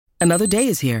Another day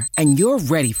is here, and you're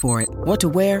ready for it. What to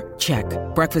wear? Check.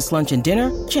 Breakfast, lunch, and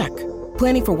dinner? Check.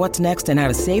 Planning for what's next and how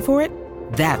to save for it?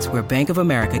 That's where Bank of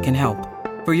America can help.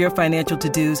 For your financial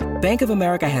to-dos, Bank of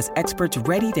America has experts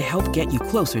ready to help get you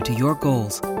closer to your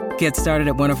goals. Get started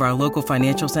at one of our local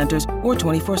financial centers or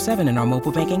 24/7 in our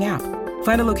mobile banking app.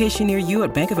 Find a location near you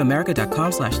at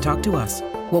bankofamerica.com/talktous.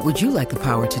 What would you like the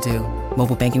power to do?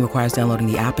 Mobile banking requires downloading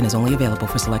the app and is only available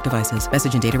for select devices.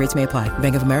 Message and data rates may apply.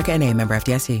 Bank of America N.A., member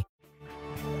FDIC.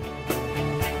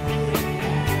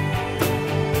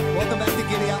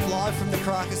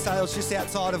 Caracas Sales just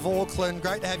outside of Auckland.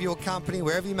 Great to have your company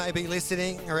wherever you may be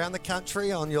listening around the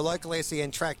country on your local SEN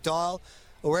track dial,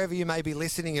 or wherever you may be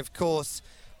listening, of course,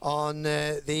 on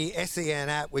the SEN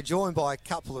app. We're joined by a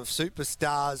couple of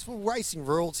superstars, racing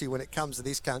royalty when it comes to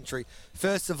this country.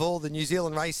 First of all, the New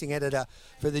Zealand racing editor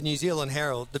for the New Zealand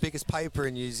Herald, the biggest paper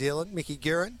in New Zealand, Mickey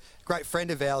Guerin, great friend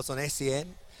of ours on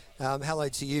SEN. Hello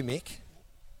to you, Mick.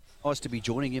 Nice to be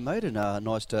joining you, mate, and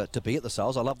nice to be at the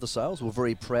sales. I love the sales. We're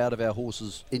very proud of our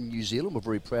horses in New Zealand. We're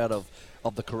very proud of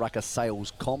the Caracas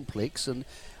Sales Complex, and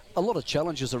a lot of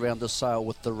challenges around this sale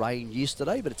with the rain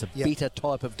yesterday, but it's a better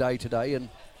type of day today, and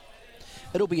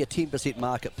it'll be a 10%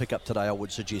 market pickup today, I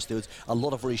would suggest. There's a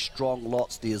lot of very strong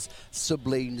lots. There's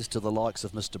siblings to the likes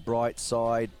of Mr.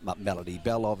 Brightside, Melody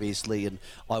Bell, obviously, and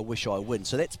I Wish I Win.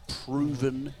 So that's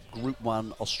proven Group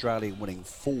 1 Australian winning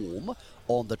form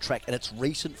on the track, and it's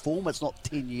recent form. It's not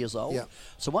 10 years old. Yeah.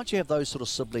 So once you have those sort of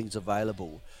siblings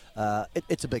available,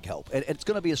 it's a big help, and it's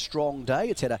going to be a strong day.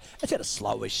 It's had a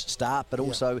slowish start, but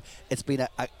also it's been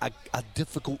a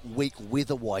difficult week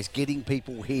weather-wise, getting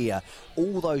people here.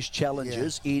 All those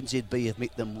challenges, NZB have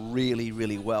met them really,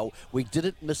 really well. We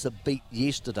didn't miss a beat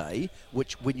yesterday,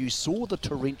 which when you saw the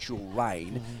torrential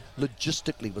rain,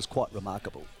 logistically was quite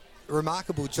remarkable.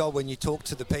 Remarkable job when you talk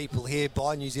to the people here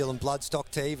by New Zealand Bloodstock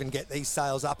to even get these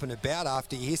sales up and about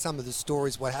after you hear some of the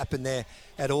stories what happened there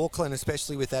at Auckland,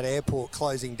 especially with that airport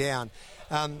closing down.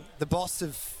 The boss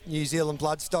of New Zealand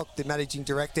Bloodstock, the managing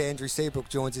director, Andrew Seabrook,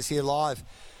 joins us here live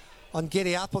on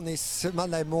Getty Up on this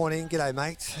Monday morning. G'day,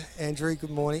 mate. Andrew, good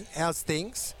morning. How's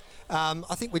things?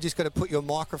 I think we just got to put your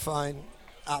microphone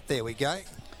up. There we go.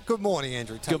 Good morning,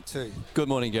 Andrew. Take two. Good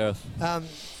morning, Gareth.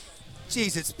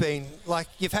 Geez, it's been like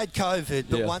you've had COVID,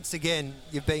 but once again,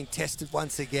 you've been tested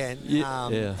once again. How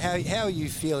are you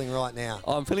feeling right now?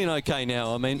 I'm feeling okay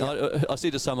now. I mean, I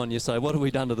said to someone yesterday, what have we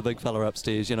done to the big fella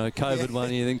upstairs? You know, COVID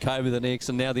one year, then COVID the next,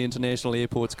 and now the international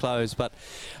airport's closed. But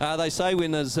they say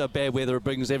when there's bad weather, it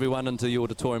brings everyone into the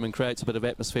auditorium and creates a bit of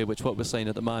atmosphere, which is what we're seeing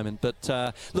at the moment.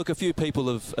 But look, a few people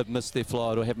have missed their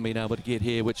flight or haven't been able to get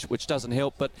here, which doesn't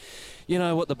help. But you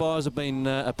know what, the buyers have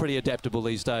been pretty adaptable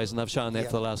these days, and they've shown that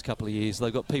for the last couple of years.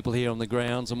 They've got people here on the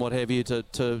grounds and what have you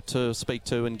to speak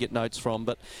to and get notes from.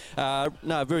 But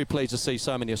no, very pleased to see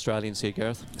so many Australians here,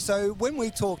 Gareth. So when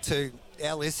we talk to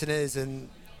our listeners and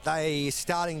they're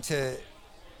starting to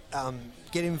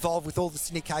get involved with all the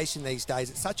syndication these days,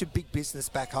 it's such a big business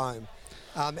back home,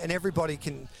 and everybody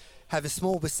can have a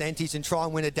small percentage and try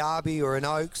and win a Derby or an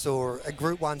Oaks or a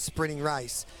Group 1 sprinting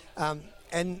race.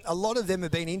 And a lot of them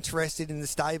have been interested in the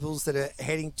stables that are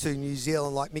heading to New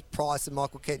Zealand, like Mick Price and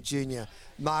Michael Kent Jr.,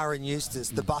 Mara and Eustace,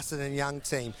 the Buston and Young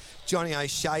team. Johnny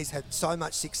O'Shea's had so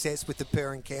much success with the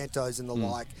Per and Cantos and the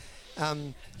like.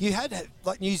 You had,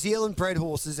 like, New Zealand bred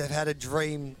horses have had a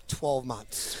dream 12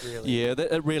 months, really. Yeah,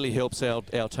 it really helps our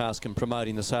task in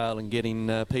promoting the sale and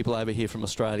getting people over here from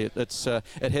Australia.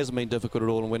 It hasn't been difficult at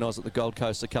all, and when I was at the Gold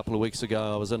Coast a couple of weeks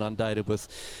ago, I was inundated with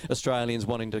Australians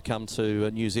wanting to come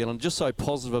to New Zealand. Just so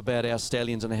positive about our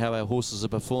stallions and how our horses are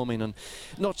performing, and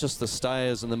not just the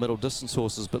stayers and the middle distance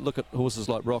horses, but look at horses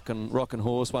like Rock and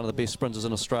Horse, one of the best sprinters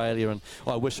in Australia, and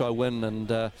I Wish I Win,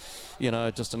 and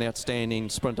just an outstanding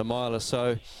sprinter miler.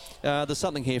 So there's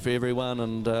something here for everyone,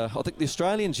 and I think the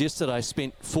Australians yesterday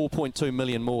spent 4.2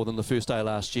 million more than the first day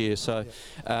last year, so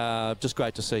just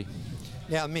great to see.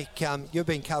 Now, Mick, you've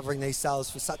been covering these sales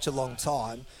for such a long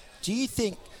time. Do you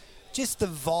think just the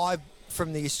vibe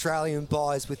from the Australian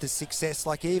buyers with the success,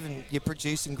 like even you're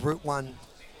producing Group 1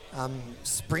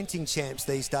 sprinting champs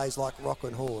these days like Rock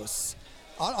and Horse,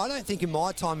 I don't think in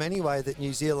my time anyway that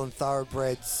New Zealand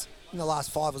thoroughbreds, in the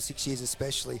last 5 or 6 years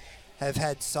especially, have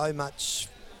had so much.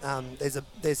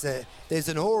 There's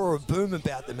an aura of boom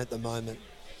about them at the moment.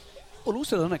 Well,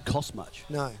 also they don't cost much.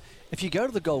 No. If you go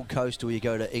to the Gold Coast or you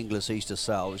go to Inglis Easter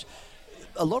Sales,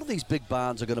 a lot of these big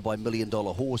barns are going to buy $1 million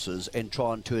horses and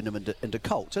try and turn them into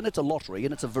colts. And it's a lottery,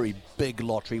 and it's a very big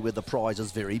lottery where the prize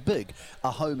is very big. A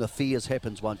home affairs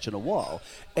happens once in a while,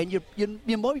 and you're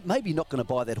maybe not going to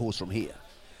buy that horse from here.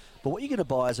 But what you're going to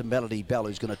buy is a Melody Bell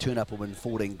who's going to turn up and win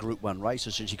 14 Group 1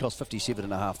 races, and she costs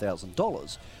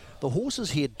 $57,500. the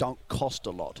horses here don't cost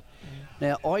a lot.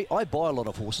 Now, I buy a lot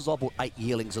of horses. I bought 8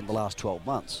 yearlings in the last 12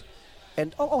 months.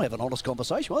 And I'll have an honest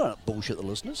conversation. I don't bullshit the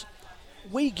listeners.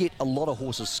 We get a lot of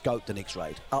horses scoped and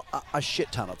x-rayed, a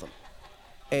shit ton of them.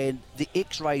 And the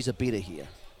x-rays are better here.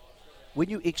 When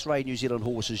you x-ray New Zealand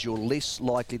horses, you're less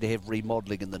likely to have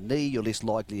remodelling in the knee, you're less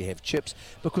likely to have chips,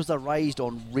 because they're raised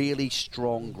on really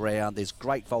strong ground. There's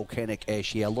great volcanic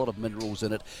ash here, a lot of minerals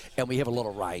in it, and we have a lot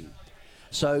of rain.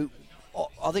 So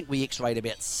I think we x-rayed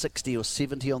about 60 or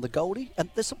 70 on the Goldie, and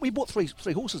we bought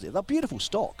three horses there. They're beautiful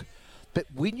stock. But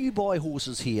when you buy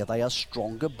horses here, they are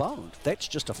stronger boned. That's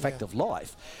just a fact of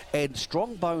life. And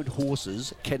strong boned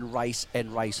horses can race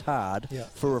and race hard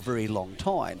for a very long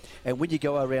time. And when you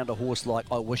go around a horse like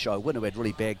I Wish I Win, who had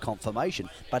really bad conformation,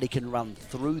 but he can run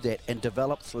through that and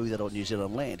develop through that on New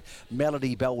Zealand land.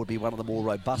 Melody Bell would be one of the more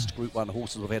robust Group 1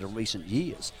 horses we've had in recent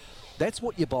years. That's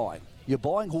what you're buying. You're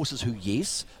buying horses who,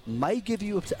 yes, may give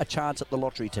you a chance at the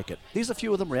lottery ticket. There's a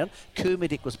few of them around.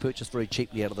 Kermadec was purchased very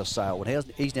cheaply out of the sale, and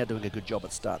he's now doing a good job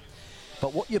at stud.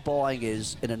 But what you're buying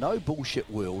is, in a no-bullshit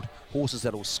world, horses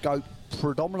that will scope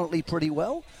predominantly pretty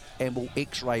well and will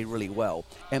x-ray really well.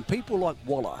 And people like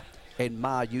Waller and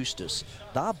Ma Eustace,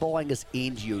 they're buying as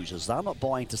end users. They're not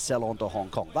buying to sell on to Hong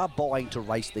Kong. They're buying to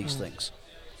race these things.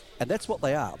 And that's what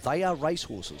they are. They are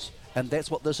racehorses. And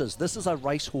that's what this is. This is a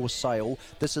racehorse sale.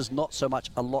 This is not so much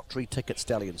a lottery ticket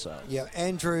stallion sale. Yeah,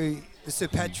 Andrew, the Sir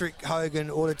Patrick Hogan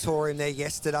Auditorium there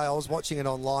yesterday, I was watching it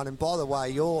online. And by the way,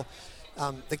 your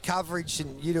the coverage,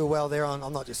 and you do well there on,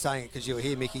 I'm not just saying it because you're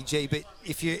here, Mickey G, but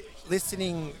if you're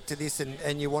listening to this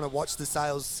and you want to watch the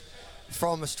sales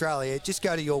from Australia, just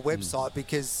go to your website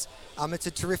because it's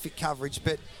a terrific coverage.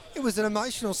 But it was an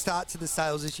emotional start to the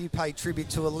sales as you paid tribute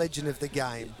to a legend of the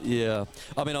game. Yeah.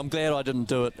 I mean, I'm glad I didn't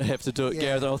have to do it,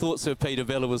 Gareth. I thought Sir Peter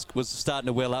Vella was starting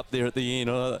to well up there at the end.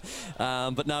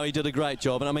 But no, he did a great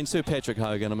job. And I mean, Sir Patrick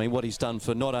Hogan, I mean, what he's done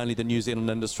for not only the New Zealand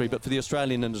industry, but for the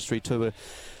Australian industry too.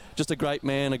 Just a great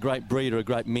man, a great breeder, a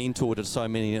great mentor to so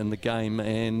many in the game.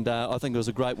 And I think it was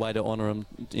a great way to honour him,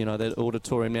 that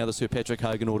auditorium, now the Sir Patrick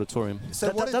Hogan Auditorium.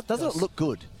 So doesn't it look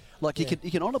good? Like you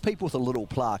can honour people with a little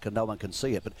plaque and no one can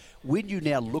see it, but when you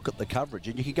now look at the coverage,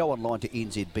 and you can go online to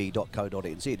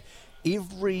nzb.co.nz,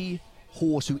 every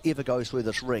horse who ever goes through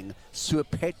this ring, Sir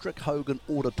Patrick Hogan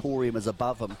Auditorium is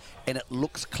above him, and it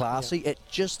looks classy. It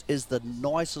just is the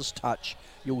nicest touch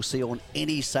you'll see on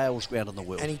any sales ground in the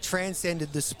world. And he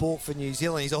transcended the sport for New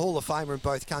Zealand. He's a Hall of Famer in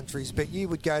both countries, but you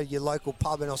would go to your local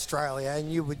pub in Australia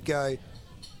and you would go,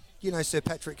 Sir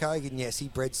Patrick Hogan, yes, he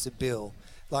bred Sibyl.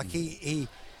 Like he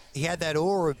had that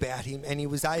aura about him, and he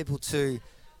was able to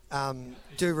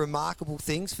do remarkable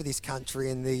things for this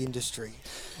country and the industry.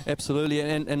 Absolutely,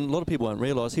 and a lot of people won't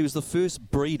realise he was the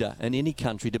first breeder in any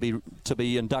country to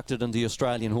be inducted into the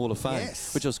Australian Hall of Fame,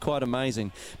 which was quite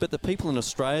amazing. But the people in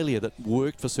Australia that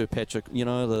worked for Sir Patrick,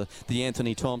 the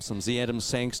Anthony Thompsons, the Adam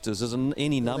Sangsters, there's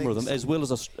any number of them, as well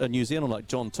as a New Zealand like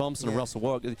John Thompson and Russell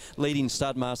Warwick, leading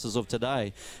stud masters of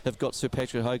today, have got Sir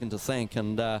Patrick Hogan to thank.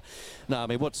 And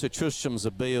what Sir Tristram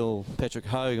Zabeel, Patrick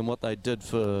Hogan, what they did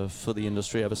for the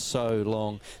industry over so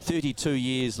long. 32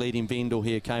 years leading Vendel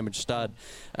here, Cambridge Stud,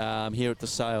 here at the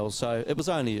sale. So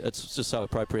it's just so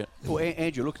appropriate. Well,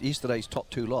 Andrew, look at yesterday's top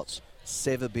two lots.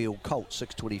 Savabeel Colt,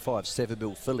 625,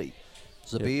 Savabeel Filly.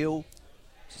 Zabeel,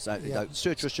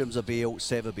 Sir Tristram Zabeel,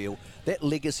 Savabeel. That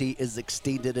legacy is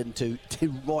extended into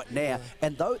right now,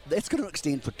 and though that's going to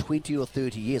extend for 20 or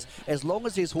 30 years, as long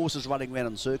as there's horses running around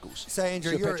in circles. So,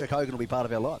 Andrew, Sir Patrick Hogan will be part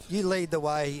of our life. You lead the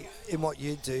way in what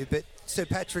you do, but Sir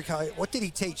Patrick Hogan, what did he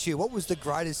teach you? What was the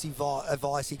greatest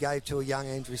advice he gave to a young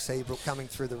Andrew Seabrook coming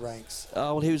through the ranks?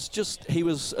 Oh, well, he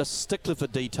was a stickler for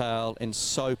detail and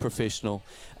so professional.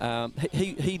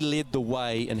 He led the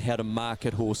way in how to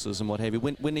market horses and what have you.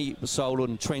 When he sold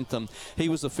in Trentham, he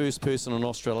was the first person in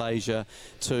Australasia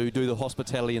to do the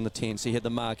hospitality in the tents. He had the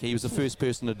market. He was the first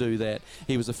person to do that.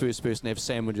 He was the first person to have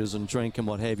sandwiches and drink and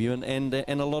what have you. And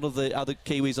a lot of the other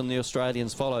Kiwis and the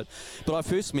Australians followed. But I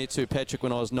first met Sir Patrick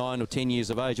when I was 9 or 10 years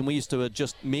of age, and we used to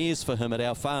adjust mares for him at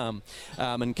our farm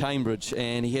in Cambridge,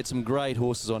 and he had some great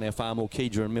horses on our farm,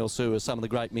 Orchidra and Melsu, some of the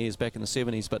great mares back in the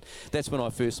 70s. But that's when I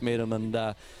first met him, and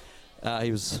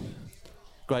he was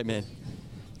a great man.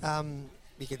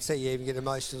 You can see you even get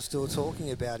emotional still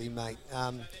talking about him, mate.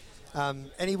 And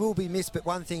he will be missed, but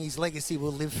one thing, his legacy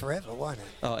will live forever, won't it?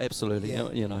 Oh, absolutely.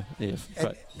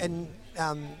 Great. And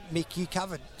Mick, you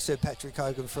covered Sir Patrick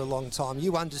Hogan for a long time.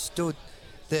 You understood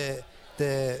the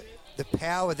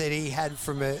power that he had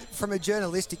from a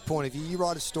journalistic point of view. You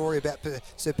write a story about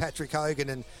Sir Patrick Hogan,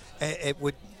 and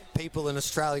people in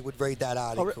Australia would read that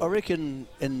article. I reckon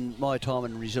in my time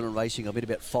in New Zealand racing, I've met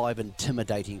about 5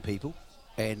 intimidating people.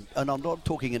 And I'm not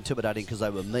talking intimidating because they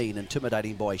were mean,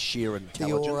 intimidating by sheer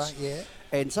intelligence. The aura, yeah.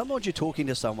 And sometimes you're talking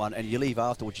to someone and you leave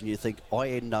afterwards and you think,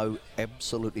 I know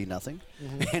absolutely nothing.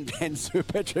 And Sir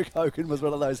Patrick Hogan was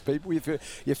one of those people.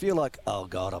 You feel like, oh,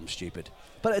 God, I'm stupid.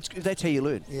 But that's how you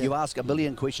learn. Yeah. You ask a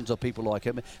million questions of people like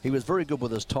him. He was very good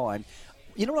with his time.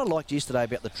 You know what I liked yesterday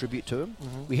about the tribute to him?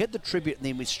 We had the tribute and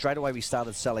then straight away we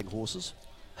started selling horses.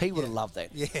 He would have loved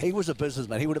that. Yeah. He was a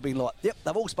businessman. He would have been like, yep,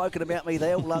 they've all spoken about me.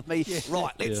 They all love me.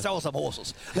 Right, let's sell some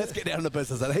horses. Let's get down to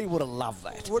business. And he would have loved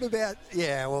that. What about,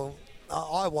 well,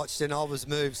 I watched and I was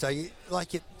moved. So,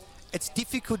 it's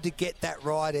difficult to get that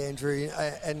right, Andrew,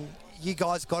 and you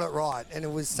guys got it right. And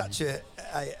it was such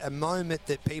a moment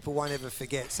that people won't ever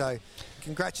forget. So,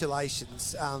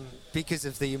 congratulations, because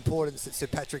of the importance that Sir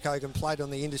Patrick Hogan played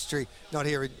on the industry, not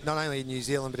only in New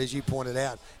Zealand, but as you pointed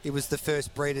out, he was the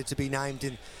first breeder to be named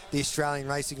in the Australian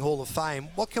Racing Hall of Fame.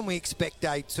 What can we expect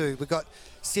day two? We've got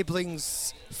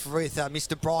siblings with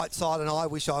Mr. Brightside and I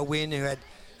Wish I Win, who had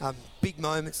big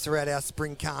moments throughout our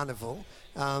spring carnival.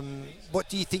 What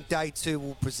do you think day two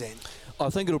will present? I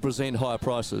think it'll present higher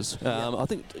prices. I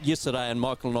think yesterday, and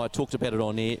Michael and I talked about it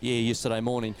on air yesterday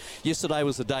morning. Yesterday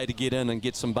was the day to get in and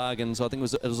get some bargains. I think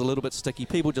it was a little bit sticky.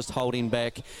 People just holding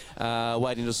back,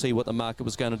 waiting to see what the market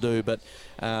was going to do. But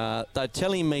they're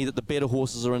telling me that the better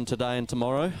horses are in today and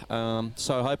tomorrow.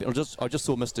 So hoping, I just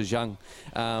saw Mr. Zhang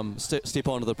step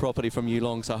onto the property from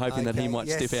Yulong. So hoping that he might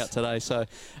step out today. So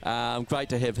great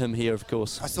to have him here, of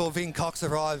course. I saw Vin Cox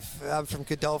arrive from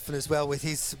Godolphin as well with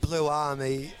his blue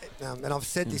army. And I've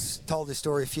told this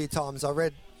story a few times. I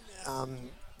read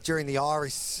during the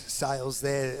Iris sales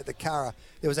there at the Curragh,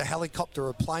 there was a helicopter,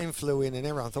 a plane flew in, and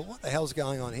everyone thought, what the hell's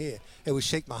going on here? It was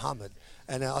Sheikh Mohammed.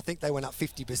 And I think they went up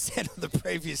 50% on the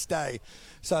previous day.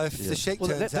 So if the Sheikh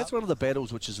turns up... That's one of the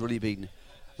battles which has really been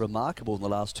remarkable in the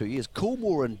last 2 years.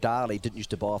 Coolmore and Darley didn't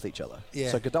used to buy off each other. Yeah.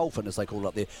 So Godolphin, as they call it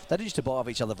up there, they didn't used to buy off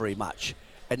each other very much.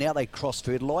 And now they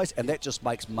cross-fertilise, and that just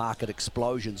makes market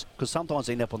explosions because sometimes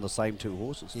they end up on the same two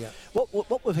horses. Yeah.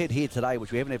 What we've had here today,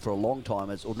 which we haven't had for a long time,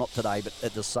 or not today, but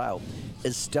at the sale,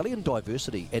 is stallion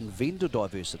diversity and vendor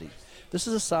diversity. This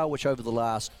is a sale which over the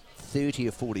last 30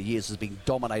 or 40 years has been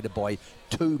dominated by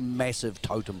two massive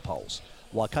totem poles,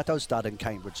 Waikato Stud and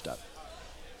Cambridge Stud.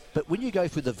 But when you go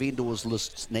through the vendors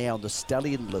lists now, the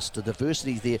stallion list, the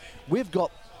diversity there, we've got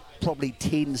probably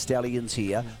 10 stallions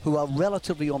here who are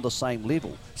relatively on the same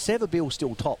level. Savabeel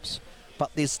still tops,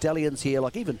 but there's stallions here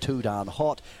like even Too Darn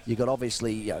Hot. You've got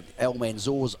obviously El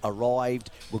Manzour's arrived.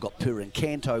 We've got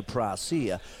Purincanto,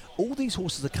 Prasia. All these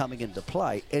horses are coming into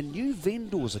play, and new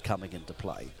vendors are coming into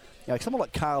play. Someone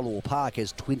like Carlaw Park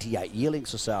has 28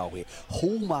 yearlings for sale here.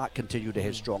 Hallmark continue to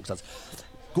have strong studs.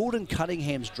 Gordon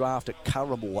Cunningham's draft at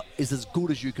Curramore is as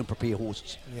good as you can prepare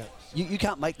horses. Yeah. You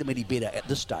can't make them any better at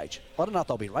this stage. I don't know if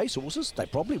they'll be race horses. They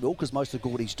probably will because most of the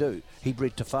Gordies do. He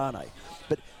bred Tefane.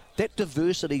 But that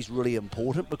diversity is really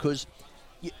important because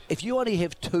if you only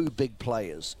have two big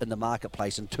players in the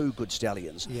marketplace and two good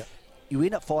stallions, you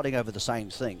end up fighting over the same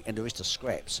thing and the rest are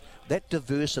scraps. That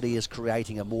diversity is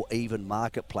creating a more even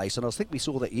marketplace, and I think we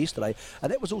saw that yesterday,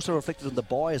 and that was also reflected in the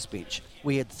buyers bench.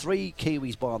 We had 3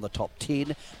 Kiwis buy on the top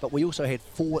 10, but we also had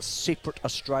 4 separate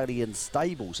Australian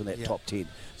stables in that top 10.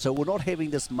 So we're not having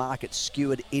this market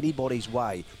skewed anybody's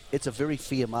way. It's a very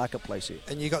fair marketplace here.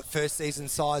 And you got first season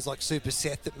size like Super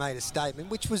Seth that made a statement,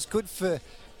 which was good for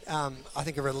I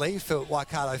think a relief for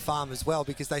Waikato Farm as well,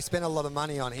 because they spent a lot of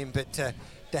money on him, but to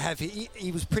have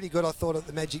he was pretty good, I thought, at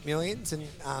the Magic Millions, and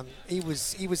he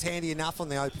was handy enough on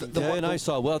the opening. They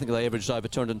sold well. I think they averaged over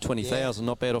 220,000,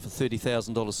 not bad off a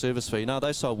 $30,000 service fee. No,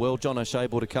 they sold well. John O'Shea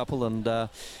bought a couple, and I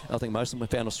think most of them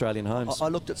found Australian homes. I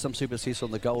looked at some Super Seths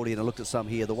on the Goldie, and I looked at some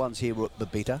here. The ones here were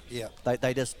better. Yeah,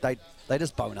 they just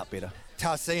bone up better.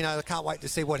 Tarsino, I can't wait to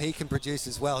see what he can produce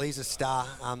as well. He's a star,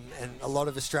 and a lot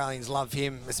of Australians love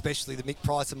him, especially the Mick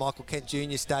Price and Michael Kent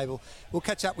Jr. stable. We'll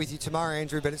catch up with you tomorrow,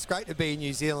 Andrew, but it's great to be in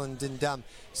New Zealand, and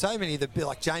so many of the,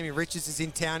 like Jamie Richards is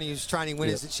in town. He was training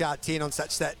winners at Chart 10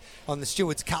 on the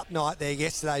Stewards Cup night there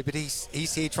yesterday, but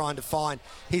he's here trying to find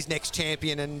his next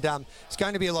champion, and it's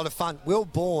going to be a lot of fun. Will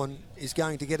Bourne is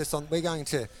going to get us on.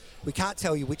 We can't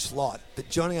tell you which lot, but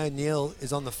Johnny O'Neill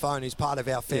is on the phone, who's part of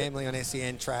our family on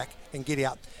SEN Track, and Giddy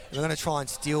Up. And we're going to try and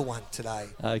steal one today.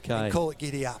 Okay. And call it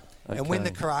Giddy Up. Okay. And win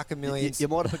the Karaka Millions. You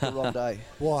might have picked the wrong day.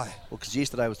 Why? Well, because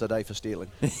yesterday was the day for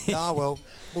stealing. Well,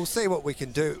 we'll see what we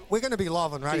can do. We're going to be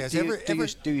live on radio.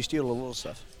 Do you steal a lot of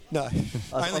stuff? No.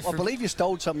 I believe you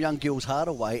stole some young girl's heart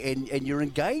away, and you're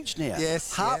engaged now.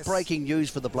 Yes. Heartbreaking news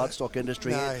for the bloodstock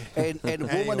industry and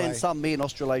women and some men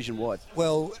Australasian wide.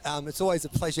 Well, it's always a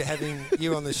pleasure having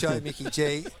you on the show, Mickey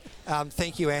G.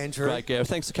 Thank you, Andrew. Great, Gareth.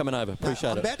 Thanks for coming over.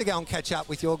 Appreciate I'm it. about to go and catch up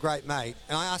with your great mate,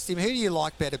 and I asked him, who do you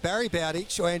like better, Barry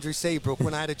Bowditch or Andrew Seabrook,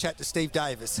 when I had a chat to Steve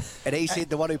Davis. And he said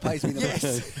the one who pays me the most.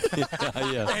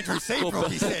 Yes. Andrew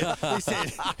Seabrook, he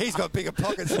said he's got bigger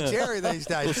pockets than Jerry these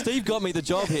days. Well, Steve got me the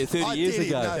job here 30 years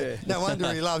ago. No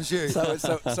wonder he loves you.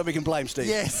 So we can blame Steve.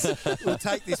 Yes. We'll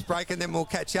take this break and then we'll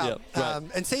catch up.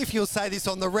 Yep, and see if you'll say this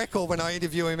on the record when I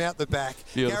interview him out the back.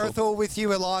 Beautiful. Gareth Hall with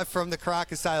you, live from the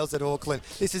Caracas Sales at Auckland.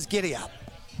 This is Giddy Up.